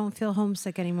 now I don't feel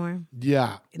homesick anymore.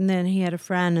 Yeah. And then he had a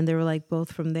friend and they were like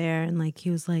both from there. And like,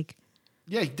 he was like,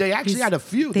 Yeah, they actually had a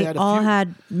few. they had a all few.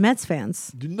 had Mets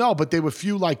fans. No, but they were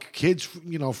few like kids,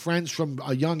 friends from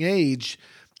a young age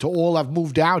to all have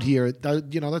moved out here.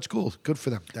 That's cool. Good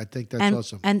for them. I think that's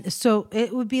awesome. And so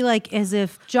it would be like as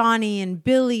if Johnny and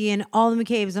Billy and all the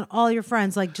McCabe's and all your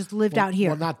friends like just lived out here.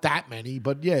 Well, not that many,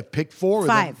 but yeah, pick 4 of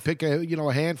 5. them. Pick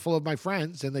a handful of my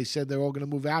friends, and they said they're all going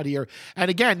to move out here. And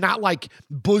again, not like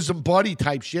bosom buddy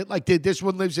type shit. Like this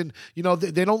one lives in,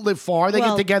 they don't live far. They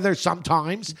Well, get together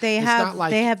sometimes. They It's have not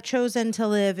like, they have chosen to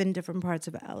live in different parts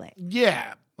of LA.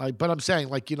 yeah. But I'm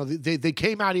saying, they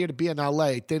came out here to be in LA.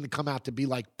 They didn't come out to be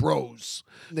like bros.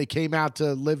 They came out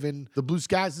to live in the blue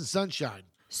skies and sunshine.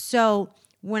 So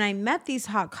when I met these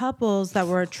hot couples that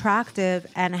were attractive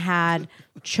and had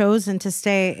chosen to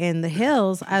stay in the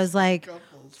hills, I was like,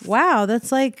 wow,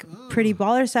 that's like pretty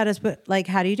baller status, but like,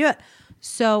 how do you do it?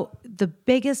 So the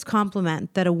biggest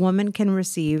compliment that a woman can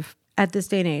receive at this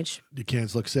day and age. Your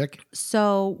cans look sick.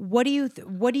 So what do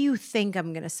you think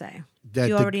I'm going to say? Do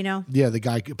you already know? Yeah, the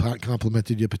guy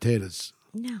complimented your potatoes.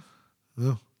 No.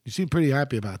 Oh, you seem pretty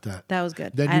happy about that. That was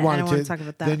good. Then I you don't wanted want to to talk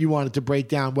about that. Then you wanted to break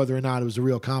down whether or not it was a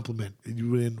real compliment. And you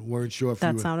weren't sure if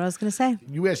That's you were. not what I was going to say.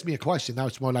 You asked me a question. That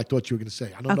was what I thought you were going to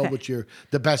say. I don't know Okay. what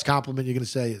the best compliment you're going to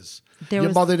say is. There Your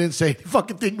was- mother didn't say any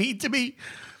fucking thing mean to me.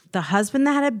 The husband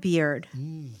that had a beard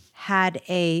had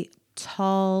a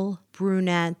tall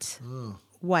brunette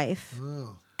wife.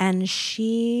 And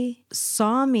she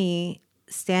saw me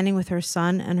standing with her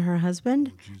son and her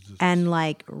husband and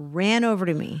like ran over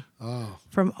to me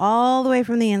from all the way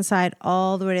from the inside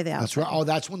all the way to the outside. That's right. Oh,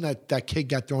 that's when that kid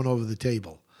got thrown over the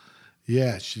table.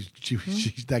 Yeah, she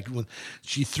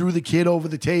threw the kid over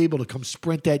the table to come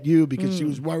sprint at you because she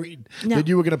was worried No. that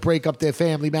you were going to break up their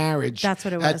family marriage. That's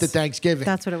what it at was. the Thanksgiving.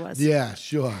 That's what it was. Yeah,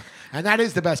 sure. And that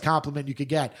is the best compliment you could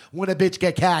get when a bitch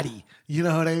get catty. You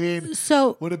know what I mean?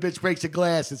 So- when a bitch breaks a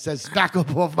glass and says, "Back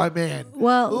up off my man."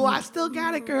 Well- oh, I still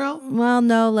got it, girl. Well,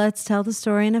 no, let's tell the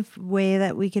story in a way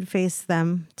that we could face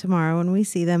them tomorrow when we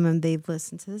see them and they've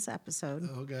listened to this episode.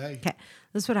 Okay. Okay,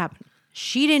 this is what happened.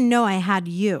 She didn't know I had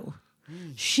you.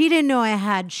 She didn't know I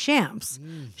had Shams.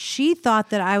 She thought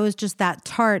that I was just that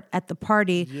tart at the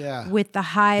party Yeah. with the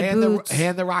high Hand boots.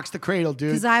 the rocks the cradle,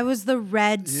 dude. Because I was the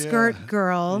red skirt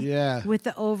girl Yeah. with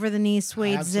the over-the-knee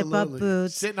suede zip-up Absolutely.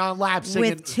 boots Sitting on laps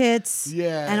singing. with tits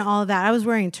Yeah. and all of that. I was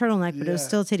wearing a turtleneck, but it was Yeah.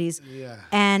 still titties. Yeah.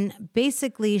 And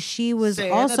basically, she was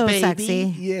Santa also baby.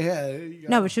 sexy. Yeah. there you go.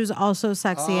 No, but she was also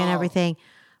sexy and Oh. everything.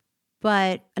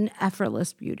 But an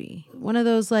effortless beauty. One of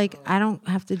those, like, I don't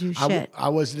have to do shit. I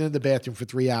wasn't in the bathroom for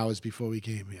 3 hours before we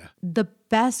came here. The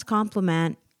best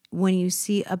compliment when you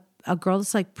see a girl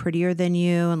that's like prettier than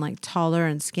you and like taller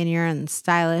and skinnier and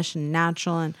stylish and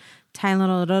natural and tiny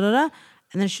little da-da-da.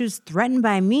 And then she was threatened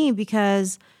by me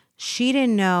because she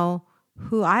didn't know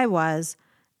who I was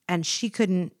and she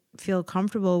couldn't feel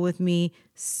comfortable with me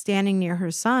standing near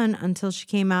her son until she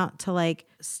came out to like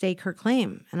stake her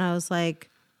claim. And I was like,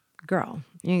 girl,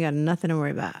 you ain't got nothing to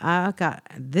worry about. I got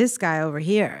this guy over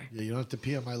here. Yeah, you don't have to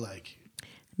pee on my leg.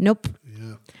 Nope.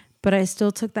 Yeah. But I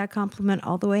still took that compliment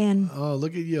all the way in. Oh,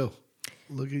 look at you.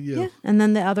 Look at you. Yeah. And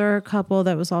then the other couple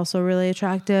that was also really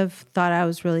attractive thought I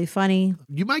was really funny.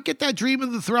 You might get that dream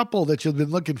of the throuple that you've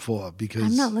been looking for because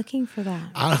I'm not looking for that.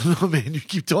 I don't know, man. You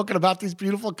keep talking about these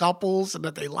beautiful couples and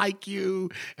that they like you,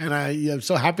 and I'm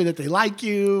so happy that they like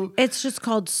you. It's just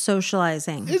called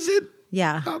socializing. Is it?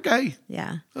 Yeah. Okay.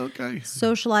 Yeah. Okay.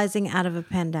 Socializing out of a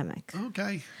pandemic.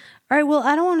 Okay. All right, well,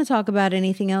 I don't want to talk about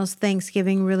anything else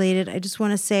Thanksgiving related. I just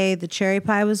want to say the cherry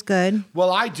pie was good.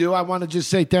 Well, I do. I want to just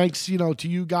say thanks, to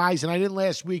you guys. And I didn't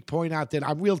last week point out that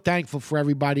I'm real thankful for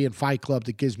everybody in Fight Club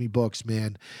that gives me books,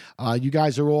 man. You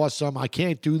guys are awesome. I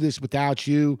can't do this without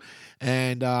you.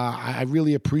 And I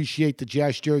really appreciate the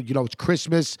gesture. It's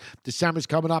Christmas. December's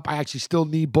coming up. I actually still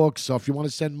need books. So if you want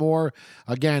to send more,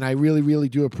 again, I really, really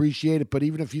do appreciate it. But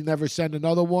even if you never send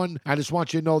another one, I just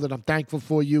want you to know that I'm thankful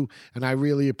for you. And I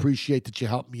really appreciate that you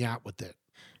helped me out with it.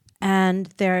 And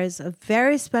there is a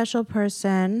very special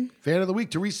person. Fan of the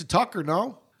week, Teresa Tucker,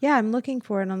 no? Yeah, I'm looking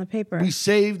for it on the paper. We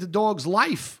saved the dog's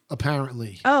life,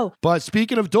 apparently. Oh. But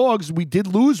speaking of dogs, we did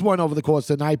lose one over the course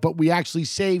of the night, but we actually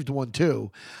saved one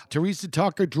too. Teresa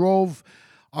Tucker drove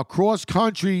across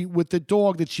country with the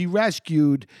dog that she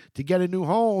rescued to get a new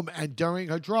home, and during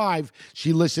her drive,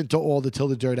 she listened to all the Till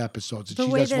the Dirt episodes. And the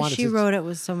way that she wrote it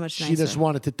was so much nicer. She just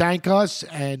wanted to thank us,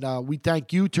 and we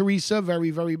thank you, Teresa,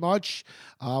 very, very much.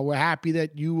 We're happy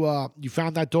that you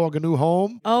found that dog a new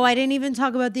home. Oh, I didn't even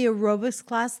talk about the aerobics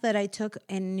class that I took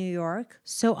in New York.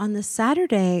 So on the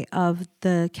Saturday of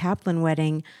the Kaplan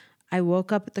wedding, I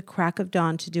woke up at the crack of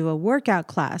dawn to do a workout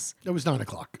class. It was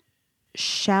 9:00.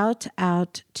 Shout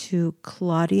out to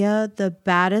Claudia, the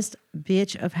baddest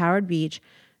bitch of Howard Beach.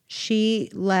 She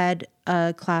led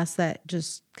a class that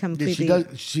just completely... Yeah,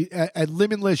 she does. At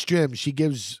Limitless Gym, she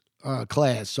gives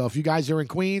class. So if you guys are in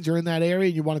Queens or in that area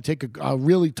and you want to take a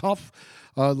really tough,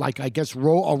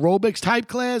 aerobics type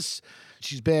class,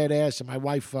 she's badass. And my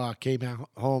wife came out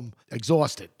home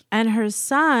exhausted. And her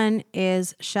son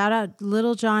is, shout out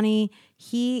Little Johnny.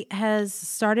 He has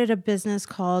started a business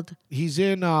called... He's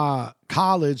in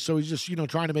college, so he's just,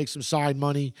 trying to make some side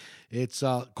money. It's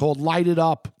called Light It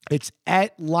Up. It's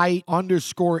at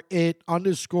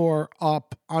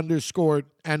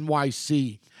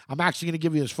light_it_up_NYC. I'm actually going to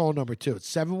give you his phone number, too.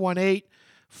 It's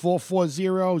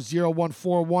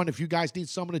 718-440-0141. If you guys need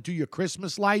someone to do your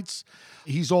Christmas lights,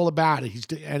 he's all about it.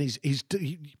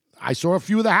 I saw a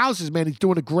few of the houses, man. He's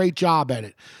doing a great job at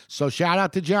it. So shout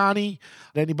out to Johnny.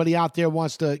 Anybody out there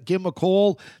wants to give him a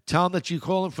call, tell him that you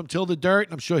call him from Till the Dirt.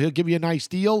 I'm sure he'll give you a nice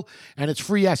deal, and it's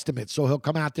free estimate. So he'll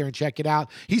come out there and check it out.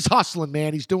 He's hustling,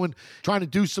 man. He's trying to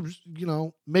do some,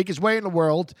 make his way in the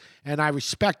world, and I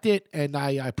respect it, and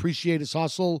I appreciate his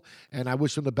hustle, and I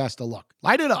wish him the best of luck.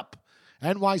 Light it up,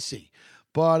 NYC.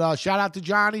 But shout out to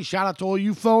Johnny. Shout out to all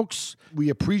you folks. We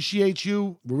appreciate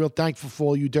you. We're real thankful for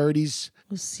all you dirties.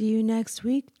 We'll see you next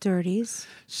week, dirties.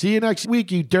 See you next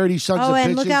week, you dirty sons of bitches. Oh,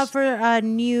 and look out for a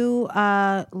new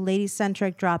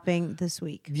Lady-Centric dropping this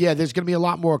week. Yeah, there's going to be a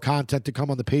lot more content to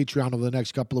come on the Patreon over the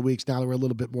next couple of weeks now that we're a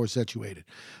little bit more situated.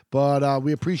 But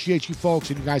we appreciate you folks,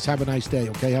 and you guys have a nice day,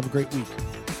 okay? Have a great week.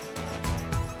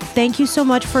 Thank you so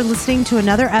much for listening to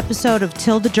another episode of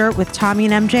Till the Dirt with Tommy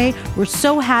and MJ. We're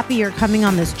so happy you're coming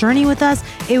on this journey with us.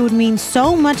 It would mean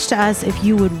so much to us if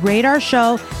you would rate our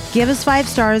show, give us 5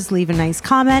 stars, leave a nice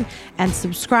comment, and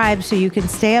subscribe so you can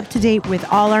stay up to date with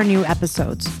all our new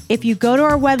episodes. If you go to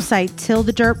our website,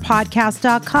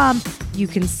 tillthedirtpodcast.com, you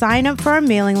can sign up for our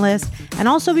mailing list, and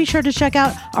also be sure to check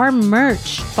out our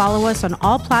merch. Follow us on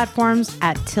all platforms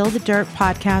at Till the Dirt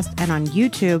Podcast and on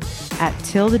YouTube at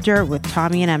Till the Dirt with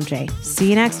Tommy and MJ. See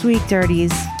you next week,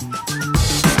 dirties.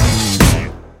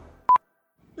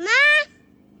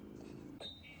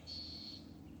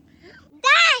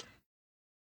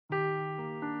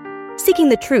 Seeking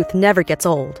the truth never gets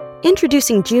old.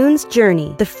 Introducing June's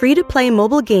Journey, the free-to-play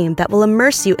mobile game that will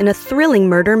immerse you in a thrilling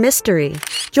murder mystery.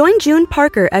 Join June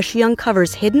Parker as she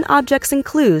uncovers hidden objects and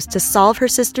clues to solve her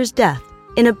sister's death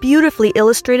in a beautifully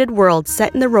illustrated world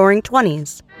set in the Roaring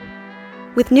 '20s.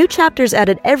 With new chapters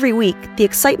added every week, the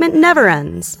excitement never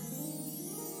ends.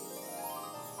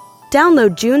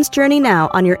 Download June's Journey now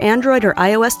on your Android or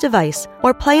iOS device,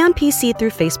 or play on PC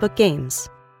through Facebook Games.